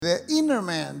The inner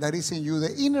man that is in you,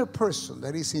 the inner person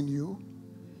that is in you,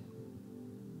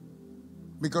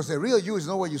 because the real you is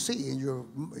not what you see in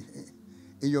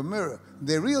your mirror.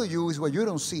 The real you is what you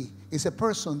don't see. It's a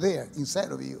person there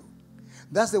inside of you.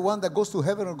 That's the one that goes to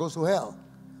heaven or goes to hell.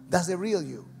 That's the real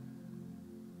you.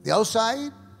 The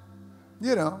outside,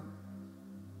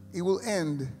 it will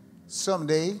end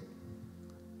someday.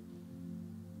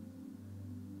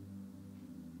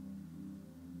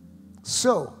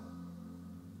 So,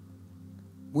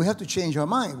 we have to change our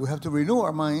mind. We have to renew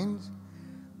our minds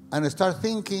and start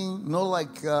thinking not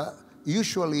like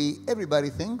usually everybody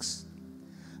thinks.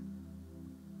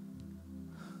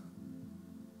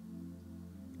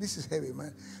 This is heavy,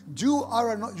 man. You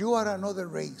are another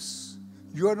race.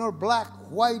 You are not black,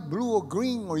 white, blue, or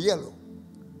green, or yellow.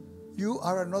 You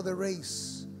are another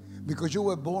race because you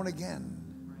were born again.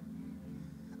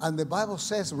 And the Bible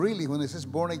says, really, when it says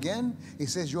born again, it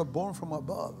says you are born from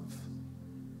above.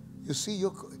 You see,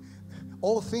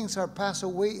 all things are passed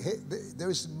away.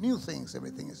 There is new things,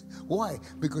 everything is. Why?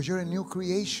 Because you're a new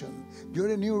creation. You're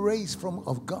a new race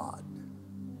of God.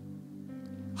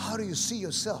 How do you see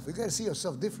yourself? You got to see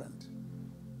yourself different.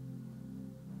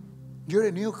 You're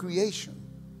a new creation.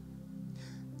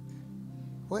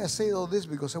 Why I say all this?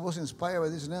 Because I was inspired by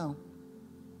this now.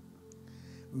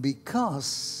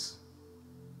 Because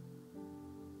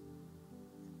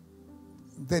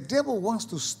the devil wants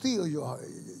to steal your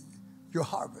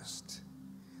harvest,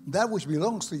 that which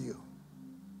belongs to you.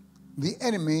 The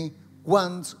enemy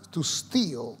wants to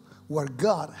steal what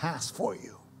God has for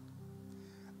you.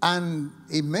 And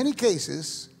in many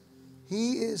cases,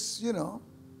 he is,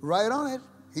 right on it.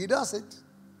 He does it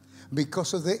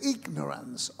because of the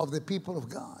ignorance of the people of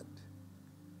God.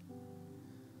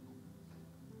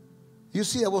 You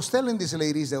see, I was telling these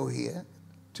ladies that were here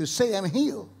to say I'm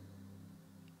healed.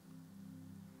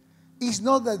 It's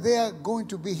not that they are going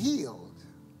to be healed.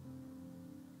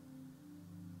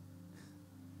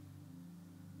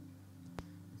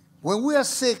 When we are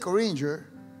sick or injured,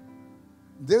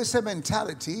 there's a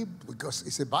mentality, because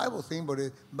it's a Bible thing, but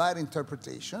a bad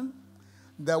interpretation,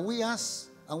 that we ask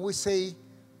and we say,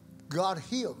 God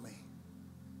heal me,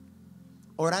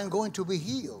 or I'm going to be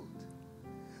healed.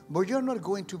 But you're not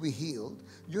going to be healed.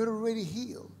 You're already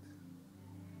healed.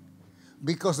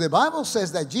 Because the Bible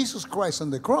says that Jesus Christ on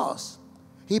the cross,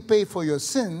 he paid for your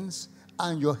sins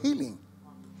and your healing.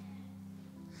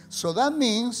 So that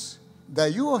means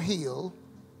that you are healed.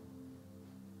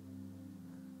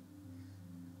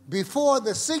 Before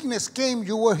the sickness came,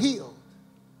 you were healed.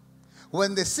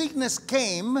 When the sickness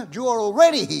came, you are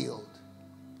already healed.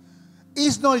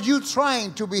 It's not you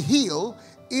trying to be healed.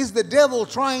 It's the devil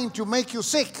trying to make you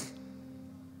sick.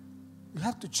 You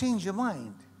have to change your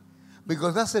mind.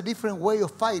 Because that's a different way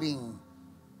of fighting.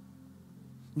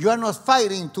 You are not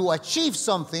fighting to achieve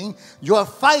something. You are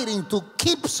fighting to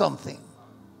keep something.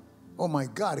 Oh my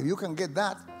God, if you can get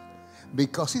that.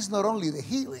 Because it's not only the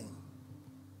healing.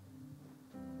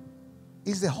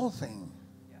 It's the whole thing.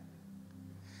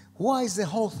 Why is the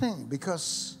whole thing?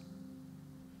 Because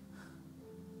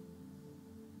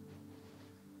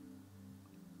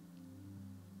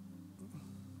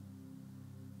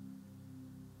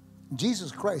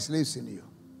Jesus Christ lives in you.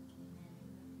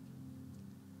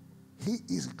 He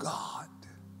is God.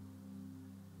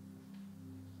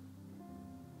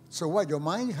 So what? Your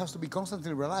mind has to be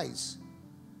constantly realized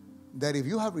that if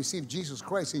you have received Jesus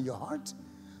Christ in your heart,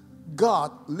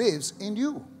 God lives in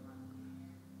you.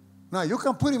 Now, you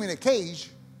can put him in a cage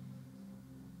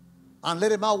and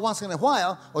let him out once in a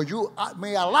while, or you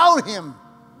may allow him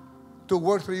to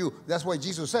work through you. That's why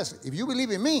Jesus says, if you believe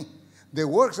in me, the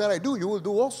works that I do, you will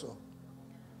do also.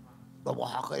 But well,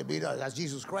 how can it be that? That's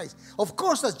Jesus Christ? Of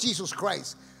course that's Jesus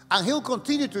Christ. And he'll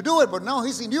continue to do it, but now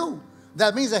he's in you.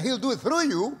 That means that he'll do it through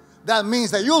you. That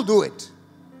means that you'll do it.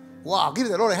 Wow, give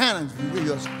the Lord a hand and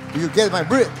you get my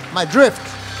drift.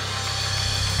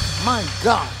 My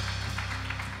God.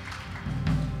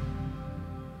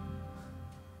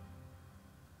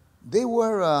 They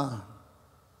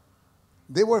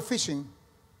were fishing,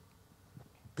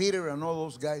 Peter and all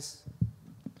those guys.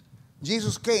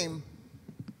 Jesus came,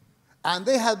 and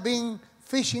they had been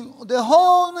fishing the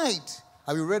whole night.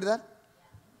 Have you read that?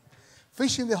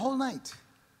 Fishing the whole night.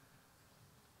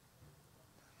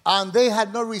 And they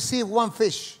had not received one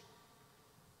fish.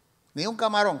 Ni un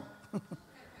camarón.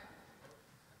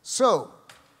 So,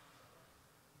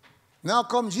 now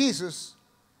come Jesus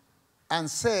and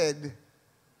said,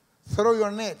 throw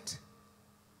your net.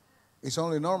 It's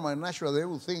only normal and natural. They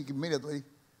will think immediately,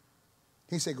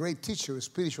 he's a great teacher of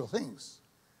spiritual things.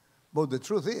 But the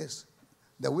truth is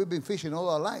that we've been fishing all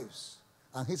our lives,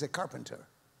 and he's a carpenter.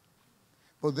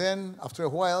 But then, after a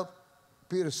while,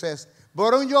 Peter says,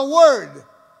 but on your word.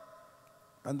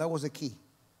 And that was the key.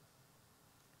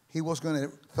 He was going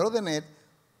to throw the net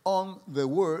on the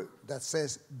word that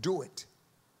says, do it.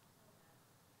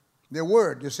 The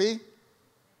word, you see?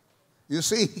 You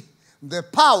see the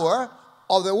power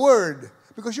of the word.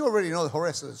 Because you already know the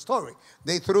rest of the story.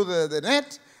 They threw the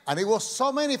net, and it was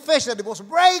so many fish that it was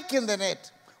breaking the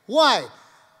net. Why?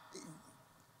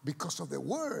 Because of the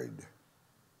word.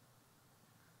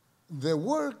 The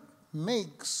word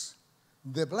makes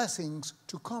the blessings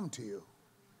to come to you.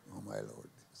 Oh, my Lord.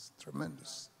 It's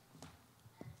tremendous.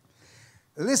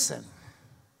 Listen.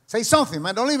 Say something,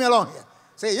 man. Don't leave me alone here.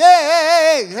 Say,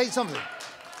 hey. Say something.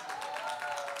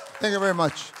 Thank you very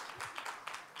much.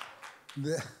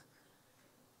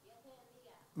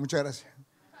 Muchas gracias.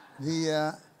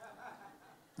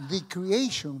 The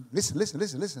creation,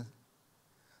 listen.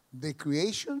 The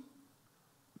creation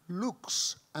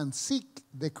looks and seek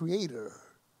the creator.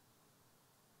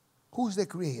 Who's the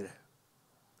creator?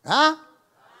 Huh?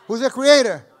 Who's the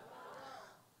creator?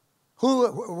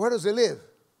 Where does he live?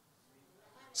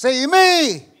 Say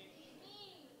me.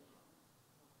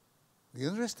 Do you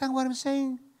understand what I'm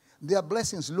saying? There are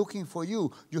blessings looking for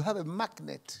you. You have a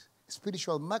magnet,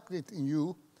 spiritual magnet in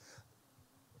you.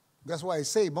 That's why I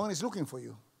say money is looking for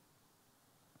you.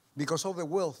 Because all the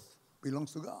wealth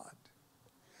belongs to God.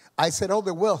 I said all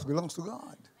the wealth belongs to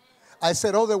God. I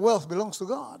said all the wealth belongs to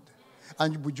God.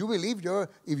 And would you believe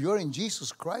if you're in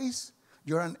Jesus Christ,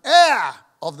 you're an heir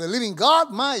of the living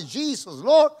God? My Jesus,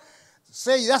 Lord.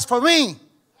 Say, that's for me.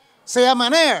 Say, I'm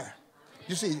an heir.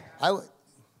 You see,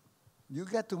 you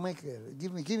got to make it.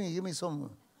 Give me some.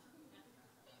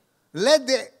 Let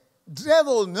the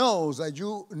devil knows that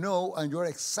you know and you're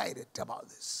excited about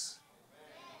this.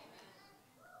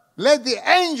 Let the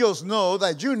angels know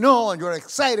that you know and you're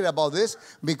excited about this,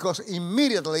 because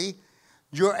immediately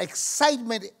your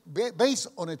excitement based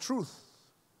on a truth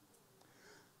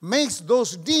makes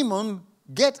those demons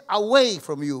get away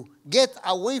from you,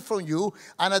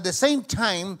 and at the same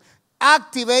time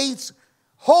activates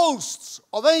hosts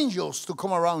of angels to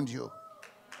come around you.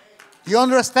 You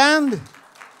understand?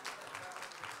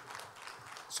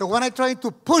 So when I try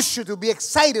to push you to be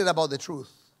excited about the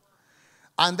truth,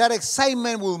 and that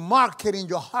excitement will mark it in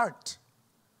your heart.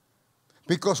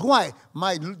 Because why?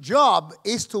 My job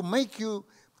is to make you,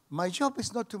 my job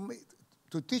is not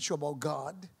to teach you about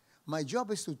God. My job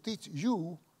is to teach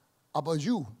you about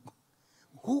you.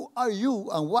 Who are you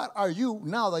and what are you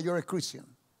now that you're a Christian?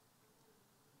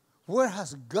 Where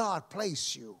has God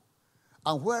placed you?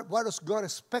 And what does God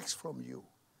expect from you?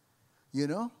 You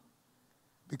know?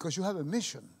 Because you have a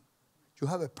mission. You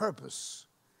have a purpose.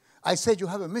 I said you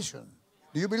have a mission.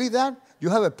 Do you believe that? You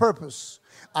have a purpose.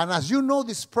 And as you know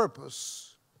this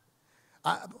purpose,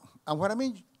 and what I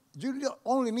mean, you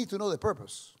only need to know the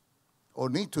purpose. Or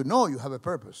need to know you have a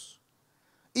purpose.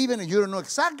 Even if you don't know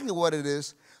exactly what it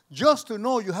is, just to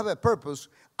know you have a purpose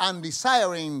and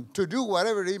desiring to do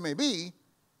whatever it may be,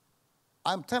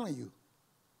 I'm telling you,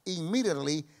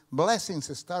 immediately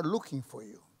blessings start looking for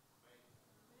you.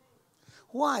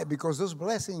 Why? Because those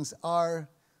blessings are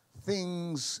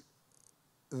things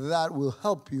that will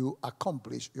help you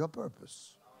accomplish your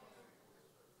purpose.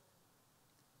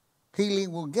 Healing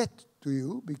will get to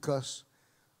you because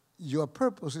your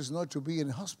purpose is not to be in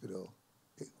a hospital,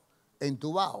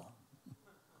 entubado.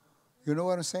 You know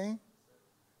what I'm saying?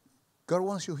 God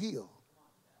wants you healed.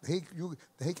 He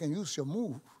can use your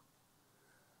move.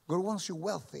 God wants you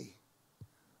wealthy.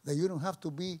 That you don't have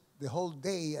to be the whole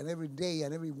day and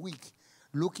every week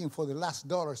looking for the last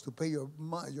dollars to pay your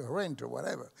rent or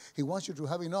whatever. He wants you to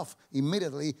have enough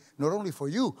immediately, not only for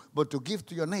you, but to give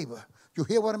to your neighbor. You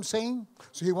hear what I'm saying?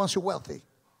 So he wants you wealthy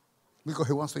because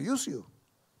he wants to use you.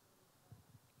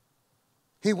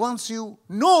 He wants you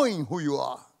knowing who you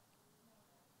are.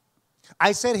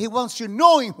 I said he wants you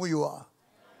knowing who you are.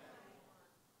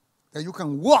 That you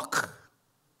can walk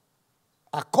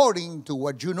according to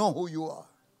what you know who you are.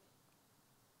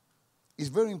 It's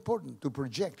very important to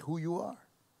project who you are.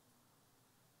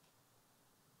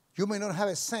 You may not have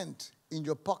a cent in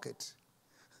your pocket,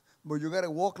 but you got to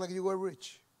walk like you were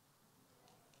rich.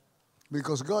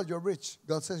 Because God, you're rich.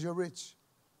 God says you're rich.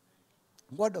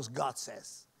 What does God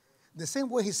says? The same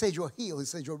way he says you're healed, he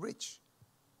says you're rich.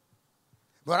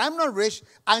 But I'm not rich,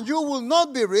 and you will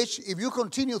not be rich if you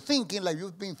continue thinking like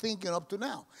you've been thinking up to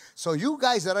now. So you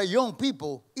guys that are young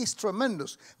people, it's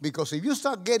tremendous. Because if you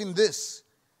start getting this,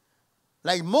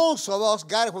 like most of us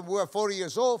got it when we were 40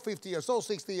 years old, 50 years old,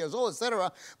 60 years old,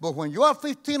 etc. But when you are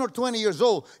 15 or 20 years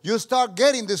old, you start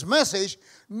getting this message,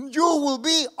 you will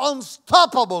be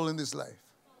unstoppable in this life.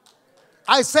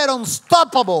 I said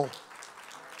unstoppable.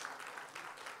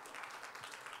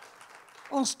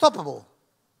 Unstoppable.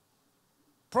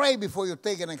 Pray before you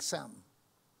take an exam.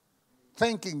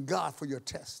 Thanking God for your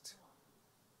test.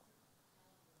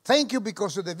 Thank you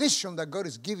because of the vision that God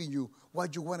is giving you,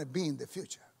 what you want to be in the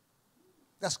future.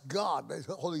 That's God, that's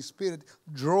the Holy Spirit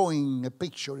drawing a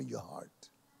picture in your heart.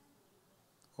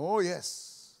 Oh,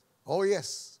 yes. Oh,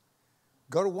 yes.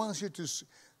 God wants you to,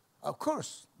 of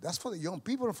course, that's for the young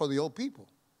people and for the old people.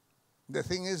 The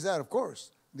thing is that, of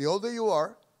course, the older you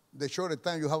are, the shorter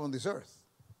time you have on this earth.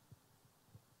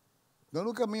 Don't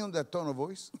look at me on that tone of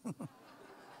voice.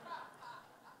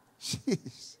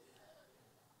 Jeez.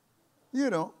 You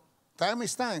know, time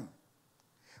is time.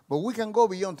 But we can go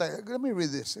beyond time. Let me read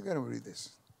this. I got to read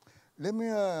this. Let me,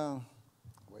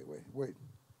 wait.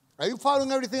 Are you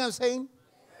following everything I'm saying?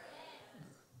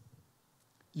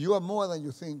 You are more than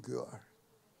you think you are.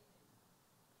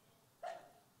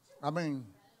 Amen.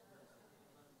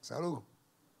 Salud.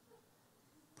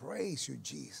 Praise you,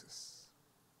 Jesus.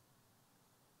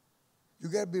 You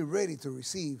got to be ready to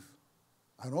receive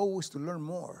and always to learn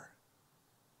more,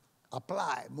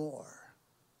 apply more,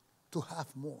 to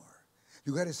have more.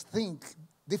 You got to think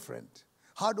different.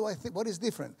 How do I think? What is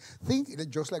different? Think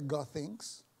just like God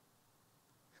thinks.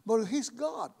 But He's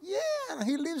God. Yeah,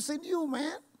 He lives in you,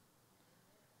 man.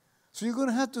 So you're going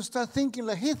to have to start thinking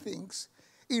like He thinks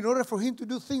in order for Him to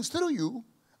do things through you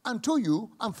and to you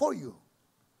and for you.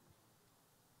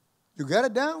 You got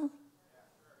it down?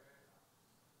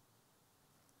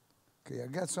 Okay, I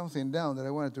got something down that I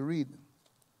wanted to read.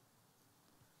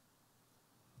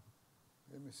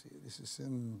 Let me see. This is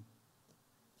in...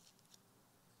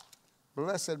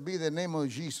 Blessed be the name of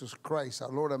Jesus Christ, our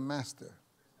Lord and Master.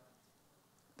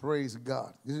 Praise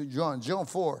God. This is John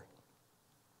 4.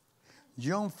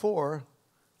 John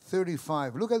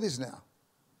 4:35. Look at this now.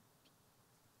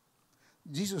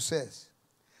 Jesus says,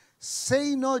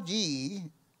 say not ye,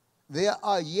 there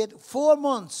are yet 4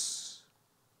 months,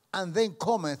 and then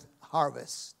cometh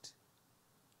harvest.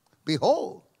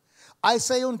 Behold, I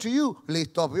say unto you,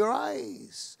 lift up your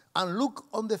eyes, and look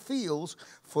on the fields,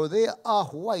 for they are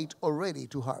white already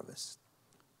to harvest.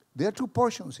 There are 2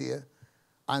 portions here,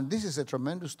 and this is a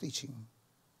tremendous teaching.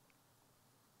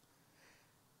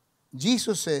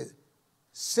 Jesus said,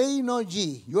 say not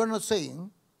ye, you are not saying,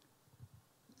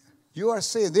 you are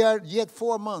saying there are yet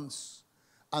 4 months,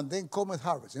 and then cometh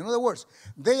harvest. In other words,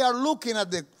 they are looking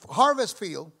at the harvest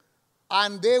field,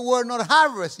 and they were not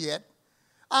harvest yet,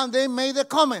 and they made a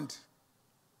comment.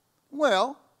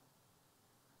 Well,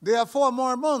 there are 4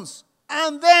 more months,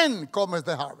 and then cometh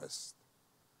the harvest.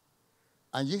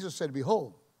 And Jesus said,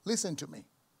 behold, listen to me.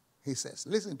 He says,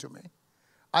 listen to me.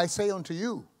 I say unto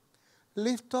you,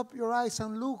 lift up your eyes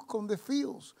and look on the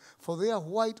fields, for they are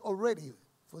white already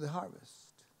for the harvest.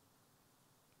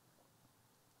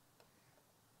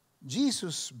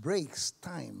 Jesus breaks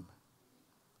time.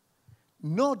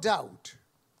 No doubt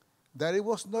that it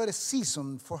was not a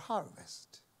season for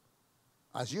harvest.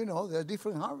 As you know, there are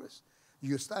different harvests.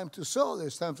 It's time to sow,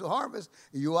 there's time to harvest.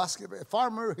 If you ask a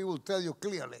farmer, he will tell you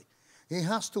clearly. He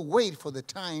has to wait for the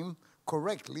time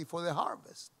correctly for the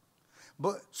harvest.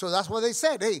 But so that's what they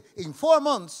said. Hey, in 4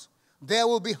 months, there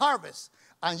will be harvest.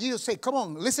 And Jesus said, come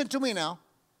on, listen to me now.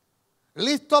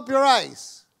 Lift up your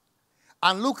eyes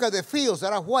and look at the fields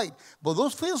that are white. But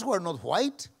those fields were not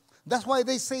white. That's why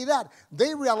they say that.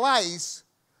 They realize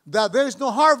that there is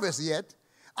no harvest yet.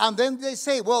 And then they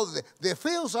say, well, the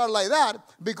fields are like that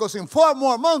because in 4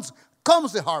 more months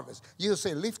comes the harvest. Jesus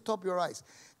say, lift up your eyes.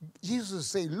 Jesus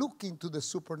say, look into the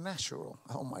supernatural.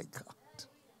 Oh, my God.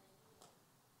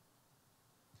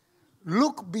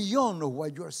 Look beyond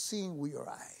what you are seeing with your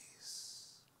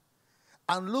eyes.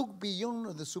 And look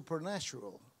beyond the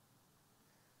supernatural.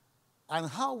 And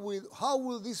how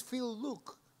will this field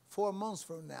look 4 months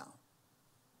from now?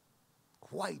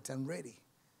 White and ready.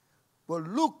 Well,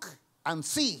 look and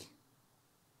see.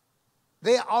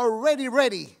 They are already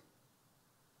ready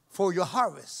for your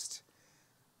harvest.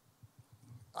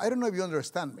 I don't know if you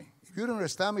understand me. If you don't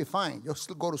understand me, fine.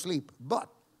 Just go to sleep. But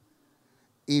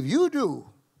if you do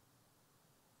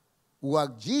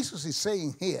what Jesus is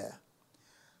saying here,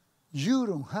 you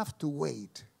don't have to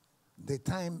wait. The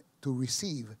time to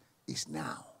receive is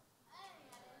now.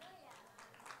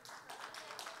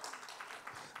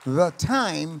 The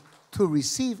time to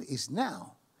receive is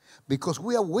now. Because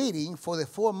we are waiting for the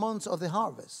 4 months of the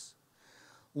harvest.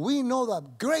 We know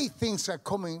that great things are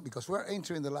coming because we're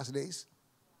entering the last days.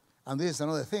 And this is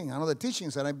another thing, another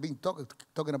teachings that I've been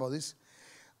talking about this.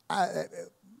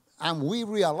 And we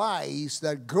realize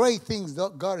that great things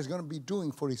that God is going to be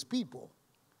doing for His people.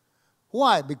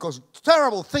 Why? Because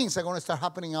terrible things are going to start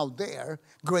happening out there.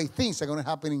 Great things are going to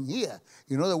happen in here.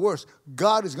 In other words,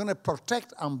 God is going to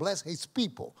protect and bless his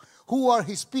people. Who are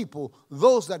his people?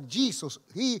 Those that Jesus,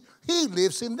 he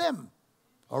lives in them.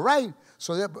 All right?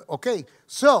 So, okay.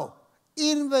 So,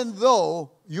 even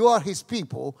though you are his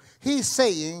people, he's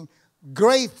saying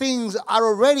great things are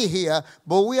already here,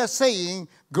 but we are saying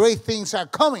great things are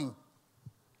coming.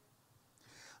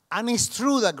 And it's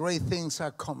true that great things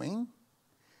are coming.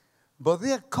 But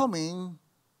they are coming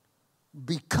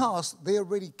because they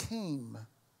already came.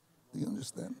 Do you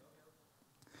understand?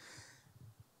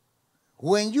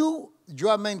 When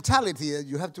your mentality,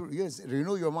 you have to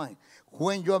renew your mind.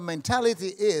 When your mentality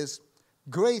is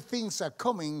great things are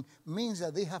coming, means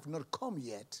that they have not come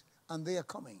yet, and they are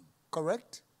coming.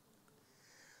 Correct?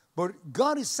 But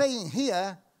God is saying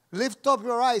here, lift up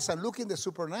your eyes and look in the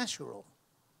supernatural.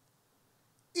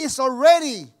 It's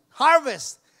already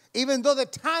harvest. Even though the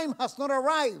time has not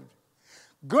arrived.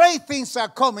 Great things are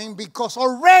coming because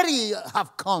already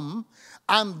have come,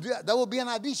 and that will be an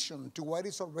addition to what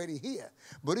is already here.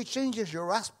 But it changes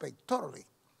your aspect totally.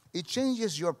 It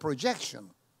changes your projection.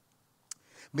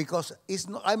 Because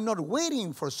I'm not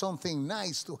waiting for something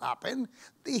nice to happen.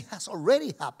 It has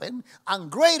already happened, and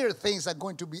greater things are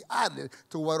going to be added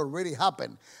to what already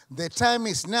happened. The time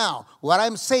is now. What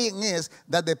I'm saying is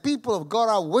that the people of God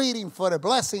are waiting for a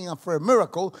blessing and for a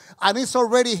miracle, and it's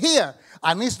already here.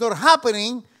 And it's not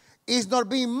happening. It's not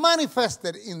being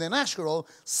manifested in the natural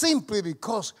simply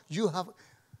because you have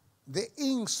the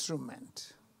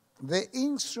instrument. The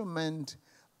instrument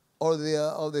or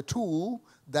the tool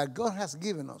that God has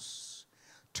given us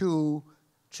to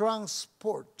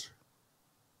transport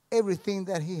everything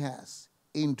that he has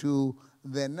into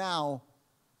the now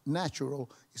natural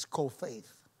is called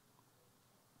faith.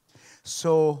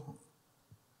 So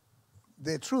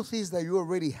the truth is that you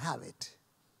already have it.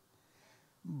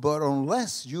 But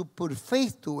unless you put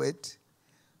faith to it,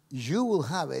 you will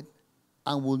have it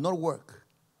and will not work.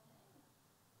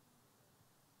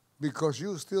 Because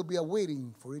you'll still be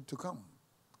awaiting for it to come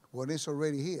when it's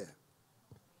already here.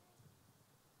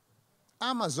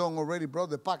 Amazon already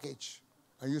brought the package,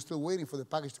 and you're still waiting for the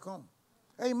package to come.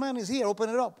 Hey, man, it's here. Open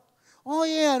it up. Oh,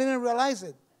 yeah, I didn't realize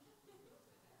it.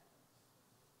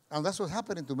 And that's what's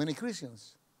happening to many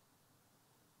Christians.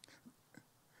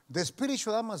 The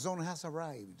spiritual Amazon has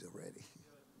arrived already.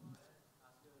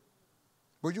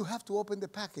 But you have to open the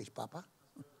package, Papa.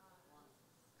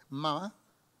 Mama.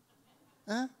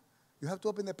 Huh? You have to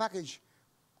open the package.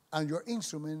 And your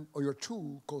instrument or your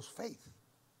tool calls faith.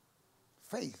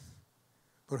 Faith.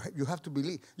 But you have to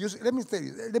believe. See, let me tell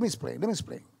you. Let me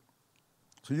explain.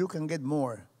 So you can get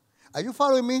more. Are you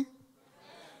following me? Yes.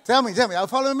 Tell me. Are you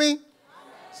following me?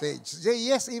 Yes. Say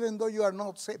yes, even though you are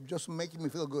not saved. Just making me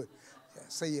feel good. Yeah,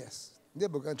 say yes. Yeah,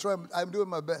 but I'm doing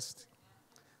my best.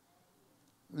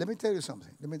 Let me tell you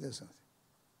something.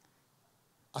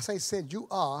 As I said, you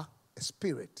are a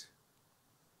spirit.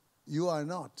 You are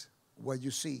not what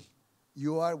you see.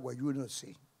 You are what you do not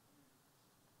see.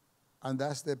 And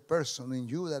that's the person in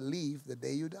you that lives the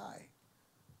day you die.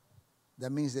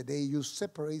 That means the day you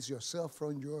separate yourself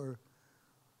from your...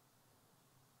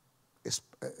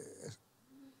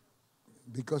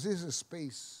 because it's a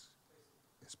space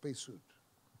suit.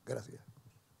 Gracias.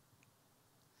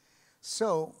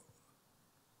 So,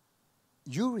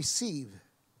 you receive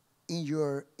in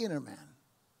your inner man.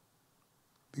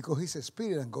 Because he's a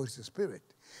spirit and God is a spirit.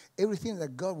 Everything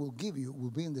that God will give you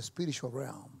will be in the spiritual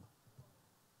realm.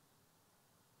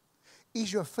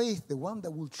 Is your faith the one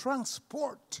that will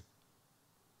transport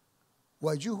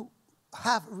what you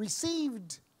have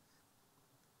received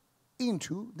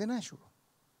into the natural?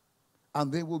 And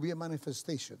there will be a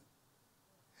manifestation.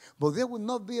 But there will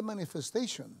not be a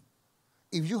manifestation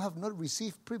if you have not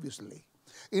received previously.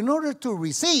 In order to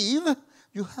receive,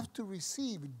 you have to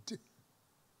receive.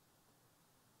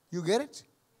 You get it?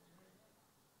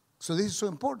 So this is so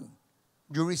important.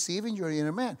 You receive in your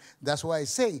inner man. That's why I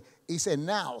say it's a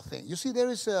now thing. You see, there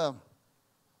is a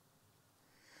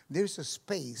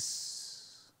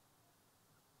space,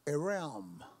 a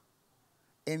realm,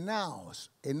 a now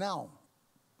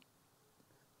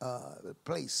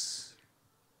place.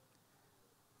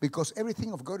 Because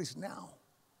everything of God is now.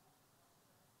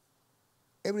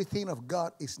 Everything of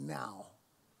God is now.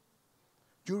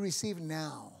 You receive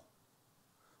now.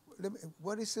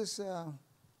 What is this?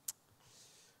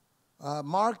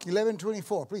 Mark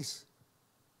 11:24, please.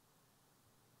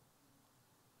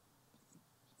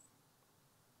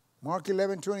 Mark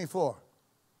 11:24.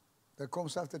 That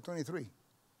comes after 23.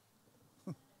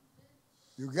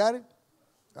 You got it?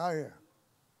 Oh, yeah.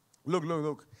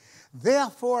 Look.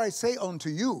 Therefore I say unto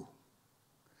you,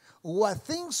 what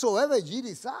things soever ye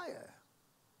desire.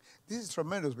 This is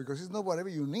tremendous because it's not whatever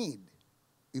you need,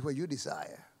 it's what you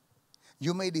desire.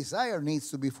 You may desire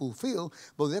needs to be fulfilled,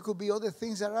 but there could be other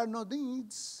things that are not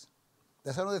needs.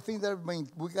 That's another thing that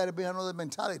we got to be another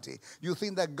mentality. You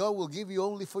think that God will give you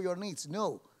only for your needs.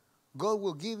 No. God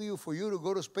will give you for you to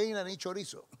go to Spain and eat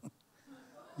chorizo.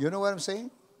 You know what I'm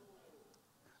saying?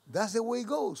 That's the way it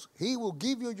goes. He will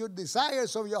give you your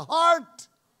desires of your heart,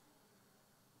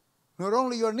 not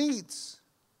only your needs.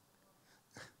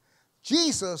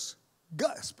 Jesus,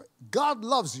 God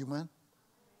loves you, man.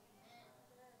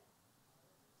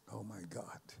 Oh, my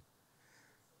God.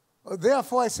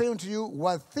 Therefore, I say unto you,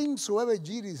 what things soever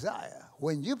ye desire,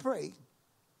 when you pray,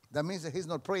 that means that he's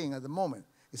not praying at the moment.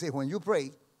 He says, when you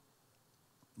pray,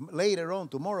 later on,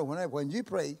 tomorrow, whenever, when you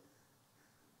pray,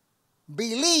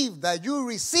 believe that you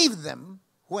receive them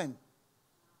when?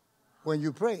 When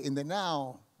you pray in the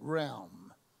now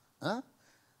realm. Huh?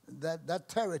 That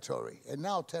territory, a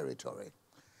now territory.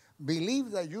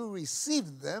 Believe that you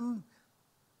receive them,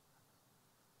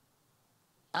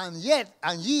 and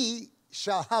ye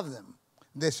shall have them.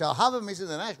 They shall have them is in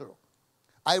the natural.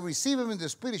 I receive them in the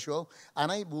spiritual,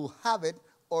 and I will have it,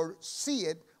 or see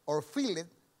it, or feel it,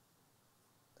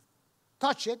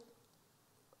 touch it,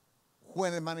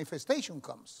 when a manifestation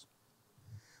comes.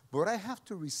 But I have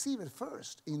to receive it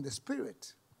first in the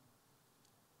spirit.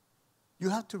 You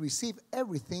have to receive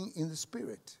everything in the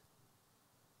spirit.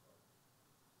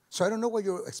 So I don't know what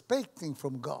you're expecting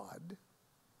from God,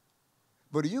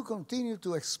 but you continue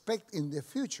to expect in the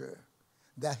future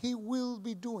that he will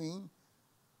be doing,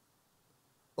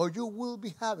 or you will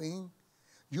be having,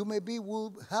 you may be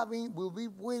will be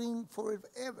waiting for it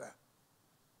forever.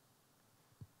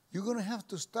 You're going to have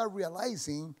to start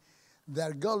realizing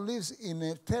that God lives in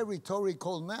a territory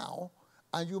called now,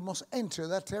 and you must enter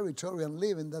that territory and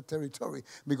live in that territory.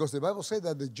 Because the Bible says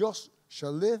that the just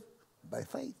shall live by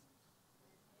faith.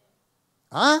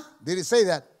 Huh? Did it say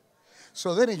that?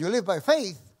 So then if you live by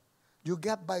faith, you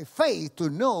get by faith to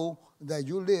know that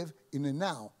you live in a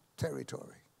now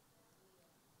territory.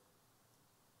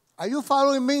 Are you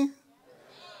following me?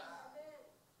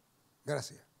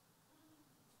 Gracias.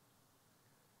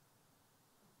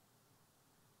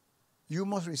 You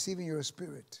must receive in your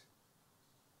spirit.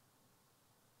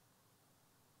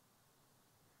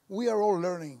 We are all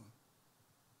learning.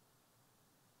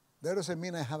 That doesn't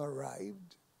mean I have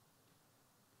arrived,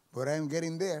 but I am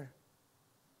getting there.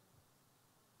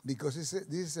 Because this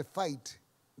is a fight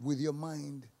with your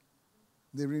mind,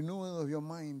 the renewal of your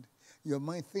mind. Your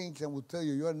mind thinks and will tell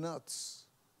you, you're nuts.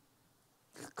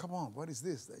 Come on, what is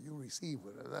this that you receive?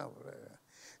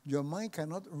 Your mind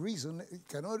cannot reason,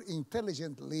 cannot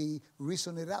intelligently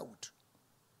reason it out.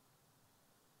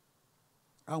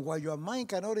 And while your mind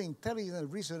cannot intelligently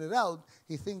reason it out,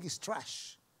 he thinks it's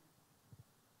trash.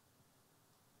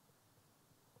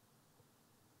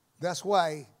 That's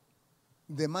why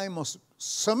the mind must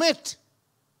submit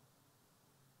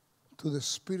to the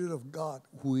Spirit of God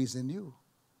who is in you.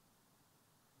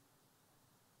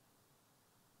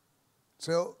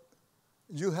 So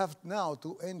you have now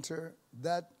to enter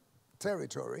that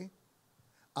territory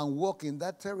and walk in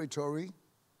that territory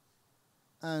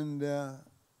and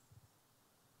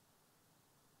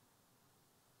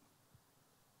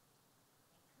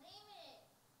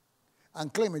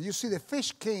claim it. You see, the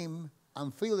fish came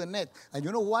and filled the net. And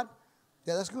you know what?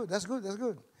 Yeah, that's good, that's good, that's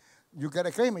good. You got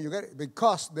to claim it, you got it,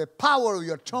 because the power of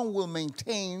your tongue will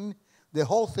maintain the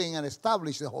whole thing and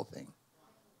establish the whole thing.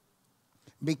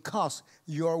 Because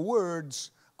your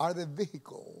words are the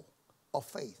vehicle of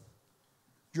faith.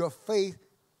 Your faith,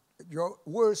 your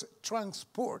words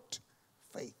transport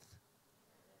faith.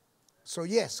 So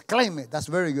yes, claim it. That's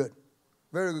very good.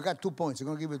 Very good. Got 2 points. I'm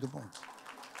going to give you 2 points.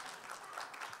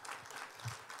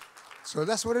 So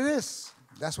that's what it is.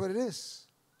 That's what it is.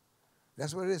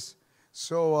 That's what it is.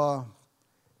 So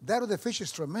that of the fish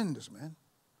is tremendous, man.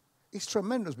 It's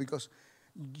tremendous because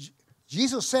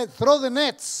Jesus said, throw the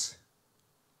nets.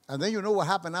 And then you know what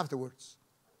happened afterwards.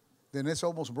 The nets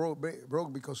almost broke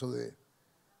because of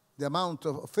the amount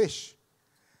of fish.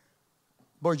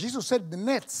 But Jesus said the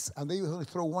nets, and then you only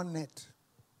throw one net.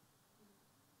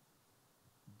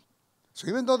 So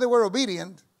even though they were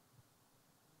obedient,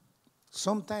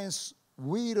 sometimes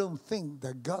we don't think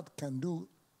that God can do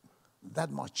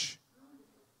that much.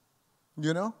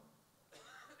 You know?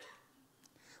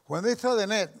 When they threw the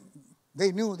net,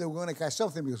 they knew they were going to catch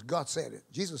something because God said it.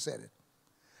 Jesus said it.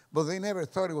 But they never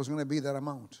thought it was going to be that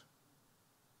amount.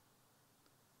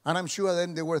 And I'm sure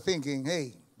then they were thinking,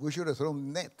 hey, we should have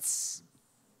thrown nets.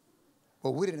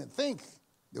 But we didn't think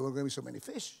there were going to be so many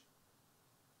fish.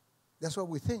 That's what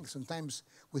we think. Sometimes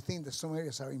we think that some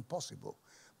areas are impossible,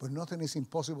 but nothing is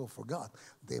impossible for God.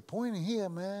 The point here,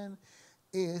 man,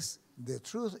 is the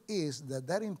truth is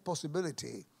that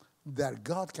impossibility that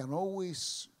God can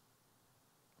always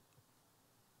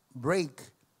break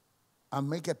and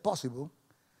make it possible,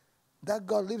 that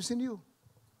God lives in you.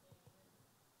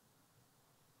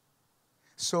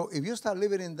 So if you start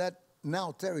living in that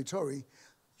now territory,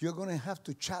 you're going to have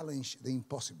to challenge the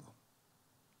impossible.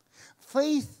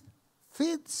 Faith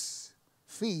feeds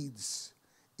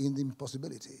in the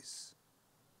impossibilities.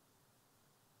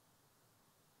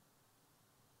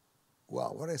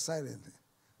 Wow, what a silence.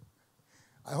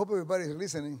 I hope everybody's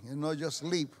listening and not just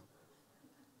sleep.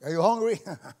 Are you hungry?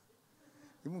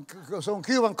 Some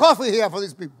Cuban coffee here for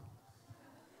these people.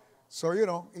 So, you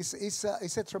know, it's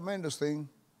a tremendous thing.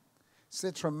 It's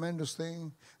a tremendous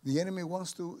thing. The enemy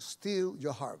wants to steal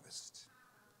your harvest.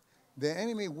 The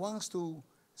enemy wants to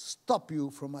stop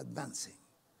you from advancing.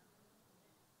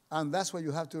 And that's what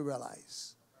you have to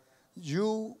realize.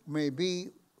 You may be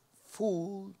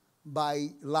fooled by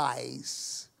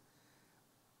lies.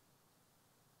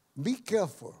 Be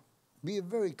careful. Be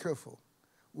very careful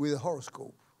with the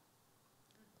horoscope.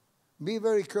 Be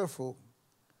very careful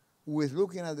with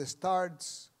looking at the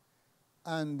stars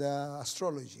and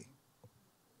astrology.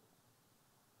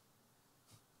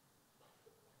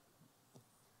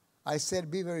 I said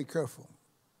be very careful.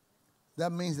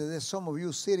 That means that there's some of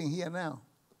you sitting here now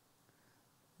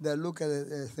that look at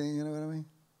the thing, you know what I mean?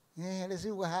 Yeah, let's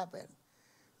see what happened.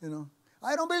 You know,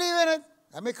 I don't believe in it.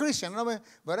 I'm a Christian,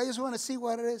 but I just want to see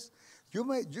what it is.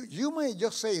 You may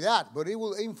just say that, but it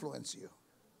will influence you.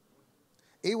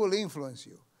 It will influence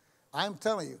you. I'm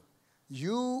telling you,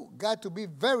 you got to be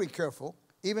very careful.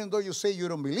 Even though you say you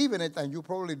don't believe in it, and you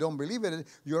probably don't believe in it,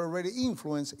 you're already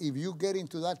influenced if you get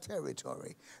into that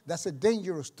territory. That's a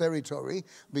dangerous territory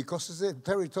because it's a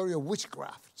territory of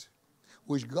witchcraft,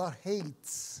 which God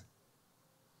hates.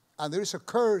 And there is a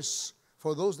curse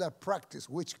for those that practice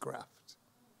witchcraft.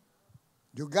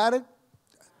 You got it?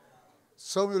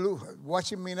 Some of you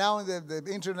watching me now on the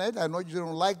internet, I know you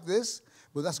don't like this,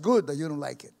 but that's good that you don't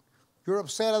like it. You're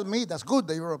upset at me, that's good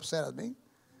that you're upset at me.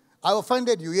 I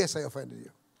offended you. Yes, I offended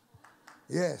you.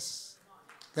 Yes.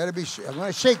 I'm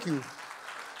going to shake you.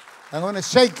 I'm going to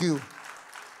shake you.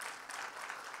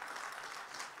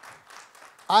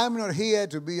 I'm not here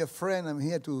to be a friend. I'm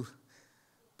here to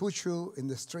put you in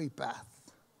the straight path.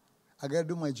 I got to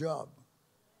do my job.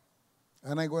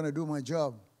 And I'm going to do my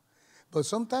job. But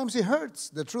sometimes it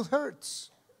hurts. The truth hurts.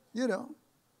 You know.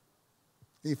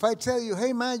 If I tell you,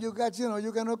 hey, man, you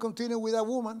cannot continue with that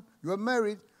woman. You are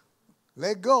married.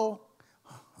 Let go.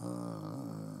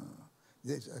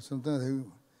 Sometimes,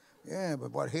 yeah,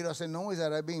 but what he doesn't know is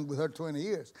that I've been with her 20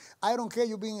 years. I don't care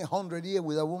you being 100 years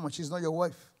with a woman. She's not your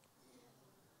wife.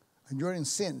 And you're in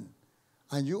sin.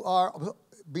 And you are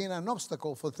being an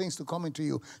obstacle for things to come into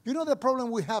you. You know the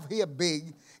problem we have here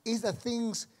big is that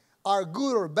things are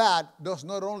good or bad does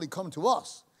not only come to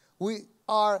us.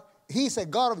 He's a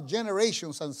God of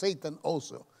generations, and Satan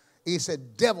also is a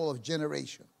devil of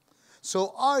generation.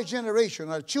 So our generation,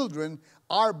 our children,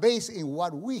 are based in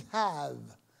what we have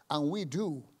and we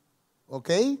do,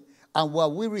 okay? And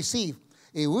what we receive.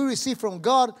 If we receive from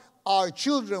God, our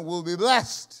children will be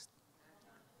blessed.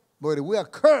 But if we are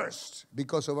cursed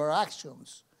because of our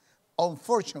actions,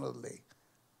 unfortunately.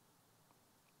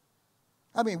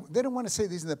 I mean, they don't want to say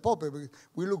this in the pulpit, but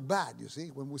we look bad, you see,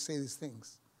 when we say these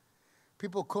things.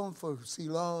 People come for see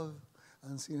love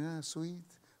and see sweet.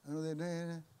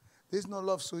 There's no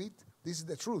love sweet. This is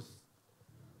the truth.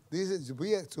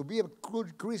 To be a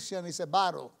good Christian is a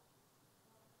battle.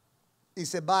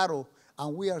 It's a battle,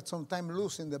 and we are sometimes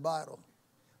losing the battle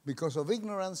because of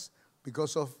ignorance,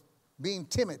 because of being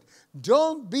timid.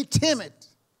 Don't be timid.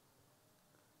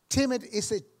 Timid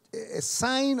is a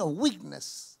sign of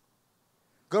weakness.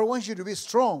 God wants you to be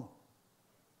strong.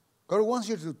 God wants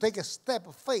you to take a step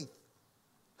of faith.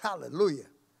 Hallelujah.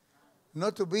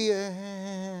 Not to be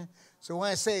so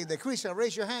when I say the Christian,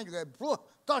 raise your hand, you got to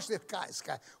touch the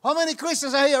sky. How many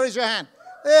Christians are here? Raise your hand.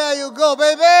 There you go,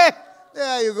 baby.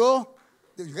 There you go.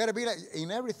 You got to be like, in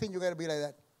everything you got to be like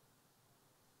that.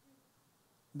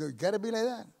 You got to be like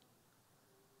that.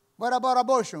 What about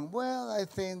abortion? Well, I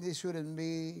think this shouldn't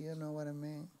be, you know what I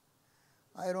mean.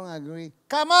 I don't agree.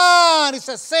 Come on, it's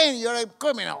a sin. You're a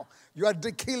criminal. You are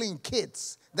killing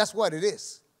kids. That's what it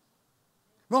is.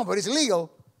 No, but it's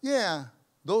legal. Yeah.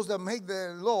 Those that make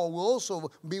the law will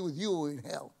also be with you in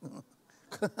hell.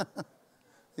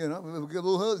 You know,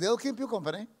 they'll keep you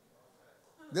company.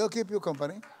 They'll keep you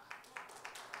company.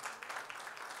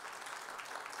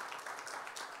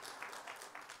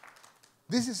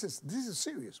 This is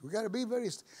serious. We got to be very.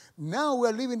 Now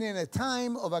we're living in a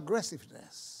time of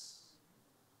aggressiveness.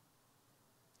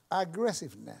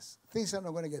 Aggressiveness. Things are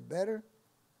not going to get better.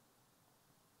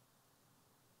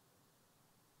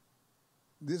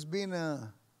 There's been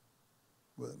a.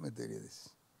 Well, let me tell you this.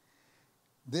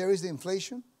 There is the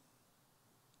inflation.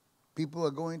 People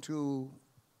are going to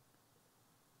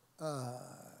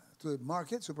the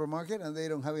market, supermarket, and they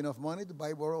don't have enough money to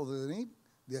buy what they need.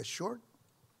 They are short.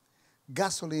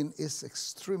 Gasoline is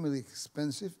extremely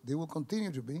expensive. They will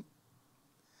continue to be.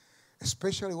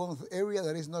 Especially one area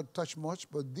that is not touched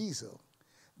much, but diesel.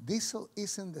 Diesel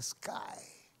is in the sky.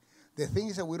 The thing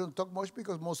is that we don't talk much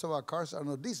because most of our cars are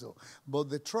not diesel. But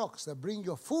the trucks that bring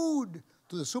your food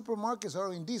to the supermarkets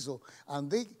are in diesel.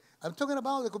 And I'm talking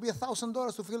about it could be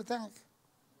 $1,000 to fill a tank.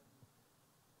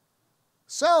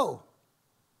 So,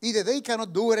 either they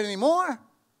cannot do it anymore,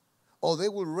 or they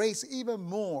will raise even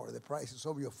more the prices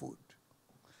of your food.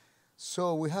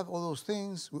 So we have all those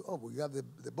things. We have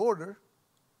the border.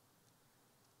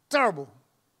 Terrible.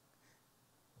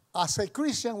 As a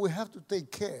Christian, we have to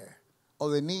take care of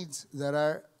the needs that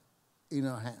are in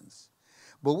our hands.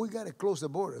 But we got to close the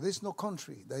border. There's no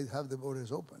country that have the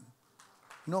borders open.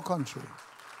 No country.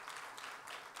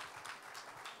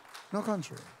 No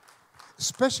country.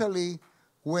 Especially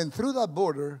when through that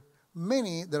border,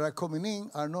 many that are coming in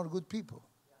are not good people.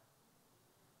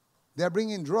 They are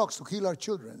bringing drugs to kill our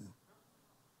children.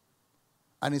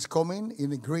 And it's coming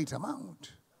in a great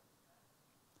amount.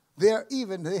 They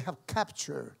have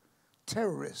captured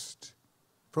terrorists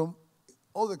from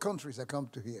all the countries that come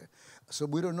to here. So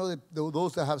we don't know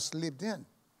those that have slipped in.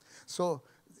 So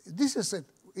this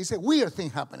is a weird thing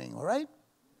happening, all right?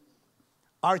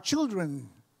 Our children,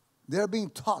 they're being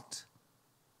taught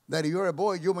that if you're a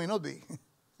boy, you may not be.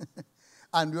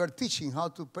 And we are teaching how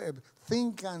to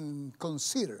think and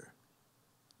consider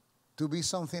to be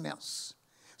something else.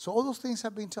 So all those things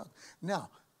have been taught. Now,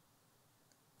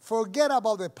 forget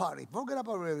about the party. Forget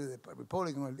about the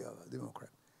Republican or the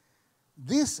Democrat.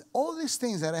 All these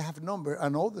things that I have numbered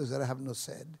and others that I have not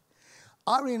said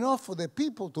are enough for the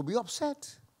people to be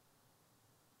upset.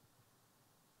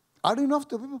 Are enough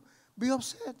to people be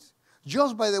upset.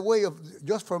 Just by the way of,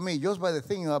 just for me, just by the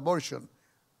thing of abortion,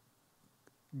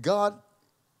 God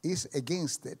is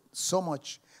against it so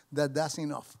much that that's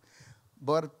enough.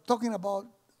 But talking about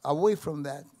away from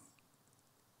that,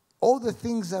 all the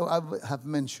things that I have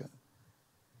mentioned,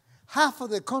 half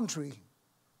of the country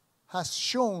has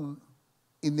shown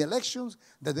in the elections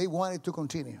that they wanted to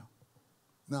continue.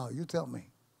 Now, you tell me,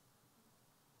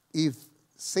 if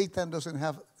Satan doesn't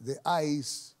have the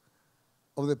eyes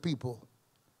of the people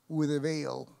with a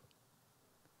veil,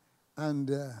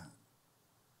 and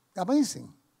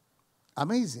amazing,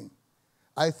 amazing.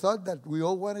 I thought that we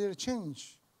all wanted a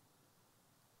change,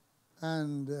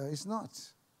 and it's not.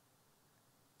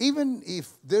 Even if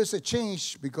there's a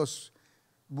change, because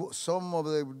some of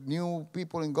the new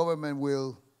people in government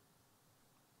will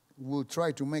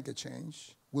try to make a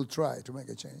change,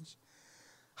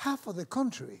 half of the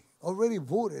country already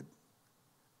voted,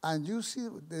 and you see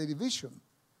the division.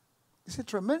 It's a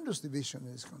tremendous division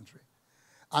in this country.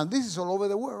 And this is all over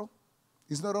the world.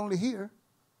 It's not only here.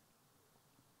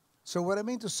 So what I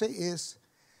mean to say is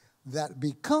that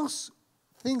because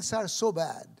things are so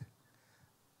bad,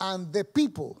 and the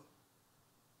people,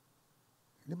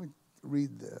 let me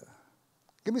read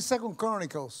give me 2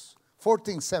 Chronicles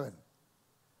 14:7.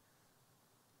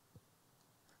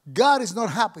 God is not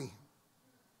happy.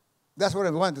 That's what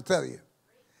I want to tell you.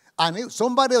 And if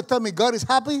somebody will tell me God is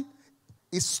happy,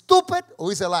 is stupid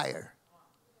or is a liar.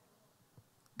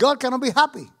 God cannot be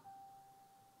happy.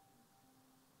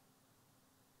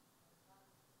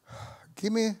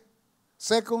 Give me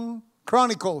 2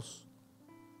 Chronicles.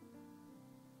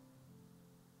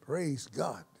 Praise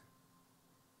God.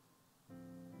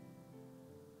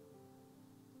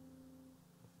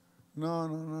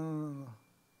 No.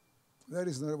 That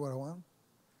is not what I want.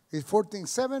 It's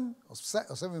 14:7 or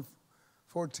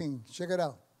 7:14. Check it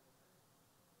out.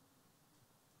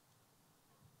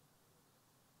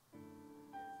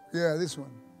 Yeah, this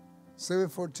one.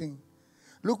 7:14.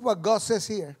 Look what God says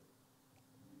here.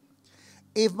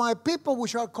 If my people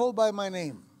which are called by my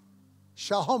name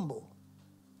shall humble.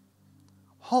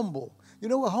 Humble. You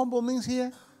know what humble means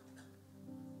here?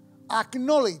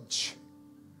 Acknowledge.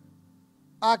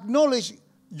 Acknowledge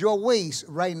your ways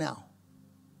right now.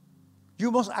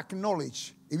 You must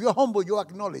acknowledge. If you're humble, you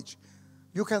acknowledge.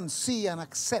 You can see and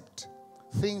accept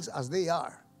things as they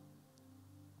are.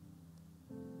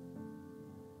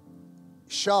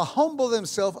 Shall humble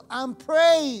themselves and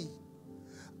pray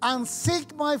and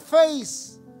seek my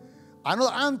face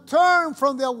And turn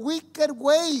from their wicked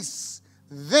ways.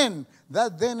 Then,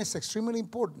 that then is extremely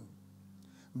important.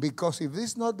 Because if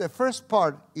this not the first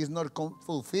part is not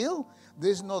fulfilled,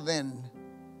 there is no then.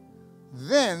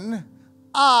 Then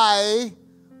I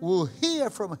will hear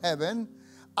from heaven,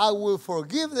 I will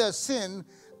forgive their sin,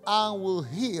 and will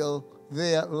heal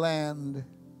their land.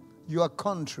 Your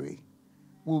country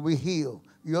will be healed.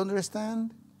 You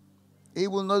understand? It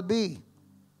will not be.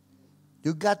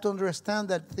 You got to understand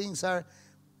that things are.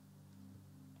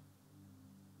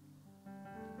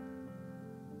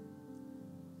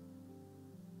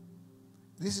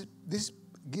 This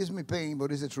gives me pain,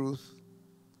 but it's the truth.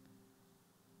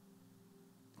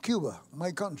 Cuba,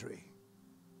 my country,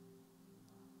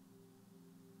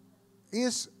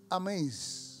 is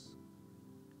amazed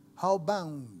how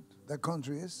bound that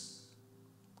country is.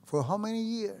 For how many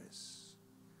years?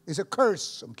 It's a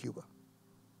curse on Cuba.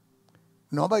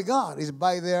 Not by God, it's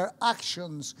by their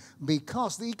actions,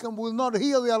 because the Econ will not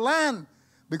heal their land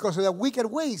because of their wicked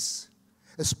ways.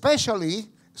 Especially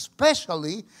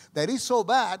that is so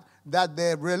bad that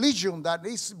the religion, that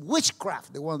is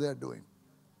witchcraft, the one they are doing.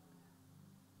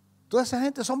 Toda esa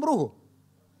gente son brujos.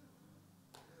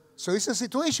 So it's a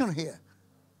situation here.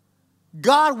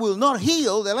 God will not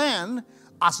heal the land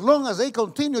as long as they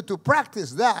continue to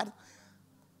practice that.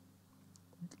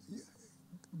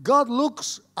 God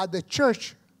looks at the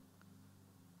church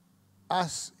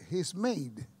as his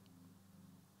maid.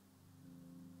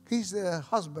 He's the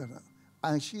husband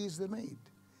and she is the maid.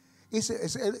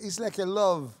 It's like a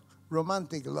love,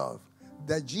 romantic love,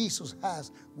 that Jesus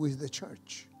has with the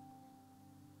church.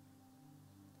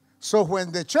 So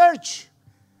when the church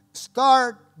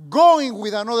start going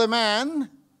with another man,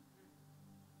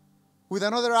 with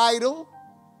another idol,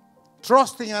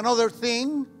 trusting another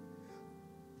thing,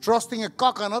 trusting a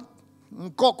coconut,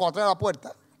 un coco atrás de la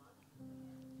puerta,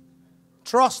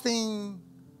 trusting,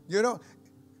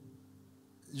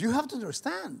 you have to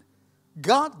understand,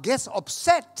 God gets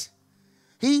upset.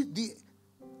 He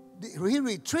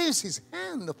retrieves his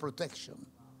hand of protection.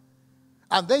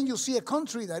 And then you see a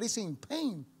country that is in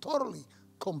pain, totally,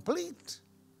 complete.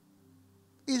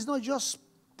 It's not just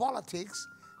politics,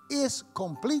 it's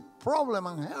complete problem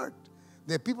and hurt.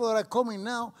 The people that are coming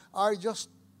now are just,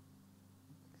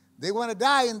 they want to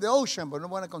die in the ocean, but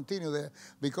don't want to continue there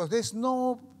because there's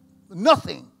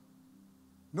nothing,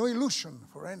 no illusion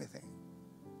for anything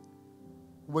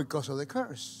because of the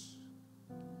curse.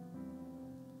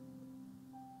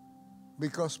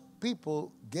 Because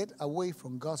people get away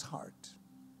from God's heart.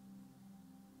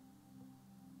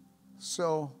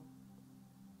 So,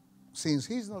 since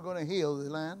he's not going to heal the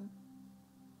land,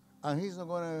 and he's not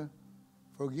going to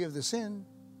forgive the sin,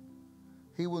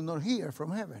 he will not hear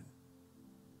from heaven.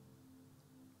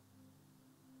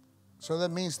 So that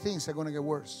means things are going to get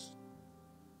worse.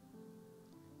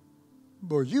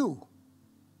 But you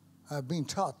have been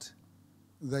taught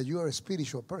that you are a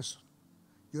spiritual person.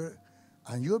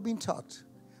 And you have been taught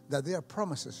that there are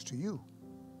promises to you.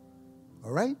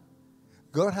 All right?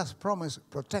 God has promised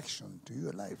protection to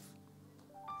your life,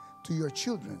 to your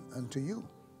children, and to you.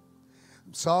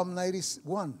 Psalm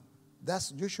 91.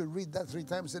 You should read that 3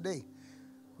 times a day.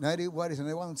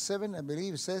 91:7, I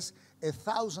believe, says,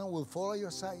 1,000 will fall at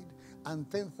your side and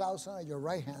 10,000 at your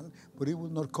right hand, but it will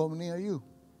not come near you.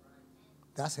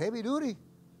 That's heavy duty.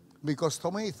 Because so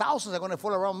many thousands are going to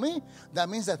fall around me. That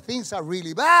means that things are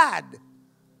really bad.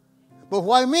 But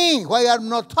why me? Why I'm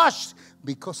not touched?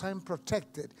 Because I'm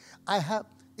protected.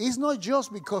 It's not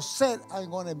just because said I'm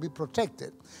going to be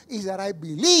protected. It's that I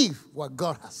believe what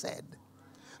God has said.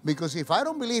 Because if I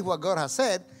don't believe what God has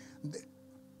said,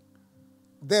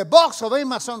 the box of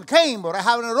Amazon came, but I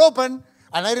haven't opened,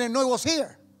 and I didn't know it was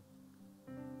here.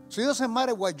 So it doesn't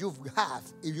matter what you have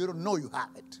if you don't know you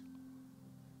have it.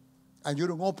 And you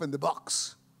don't open the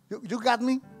box. You got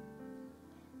me?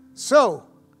 So,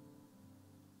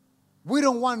 we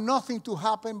don't want nothing to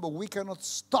happen, but we cannot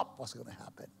stop what's going to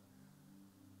happen.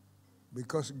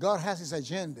 Because God has his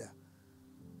agenda,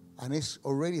 and it's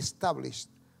already established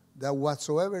that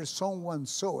whatsoever someone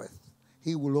soweth,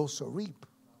 he will also reap.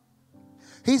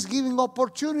 He's giving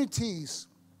opportunities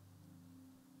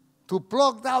to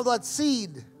pluck out that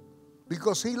seed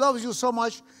because he loves you so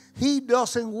much, he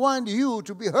doesn't want you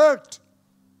to be hurt.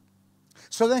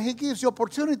 So then he gives you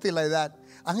opportunity like that,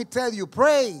 and he tells you,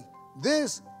 pray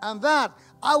this and that.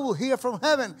 I will hear from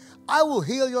heaven. I will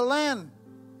heal your land.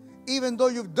 Even though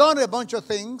you've done a bunch of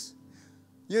things,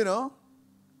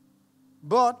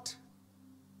 But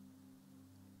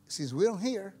since we don't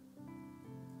hear,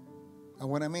 and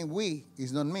when I mean we,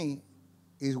 it's not me,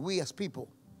 it's we as people,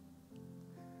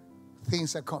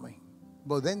 things are coming.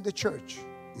 But then the church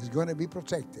is going to be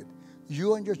protected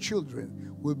you and your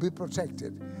children will be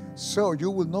protected. So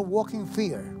you will not walk in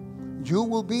fear. You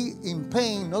will be in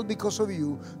pain, not because of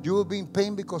you. You will be in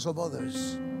pain because of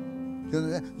others.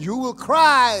 You will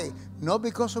cry, not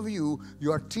because of you.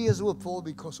 Your tears will fall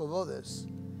because of others.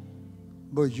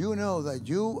 But you know that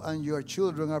you and your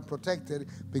children are protected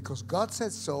because God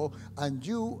said so, and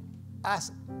you,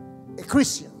 as a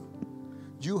Christian,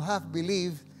 you have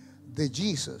believed the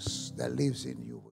Jesus that lives in you.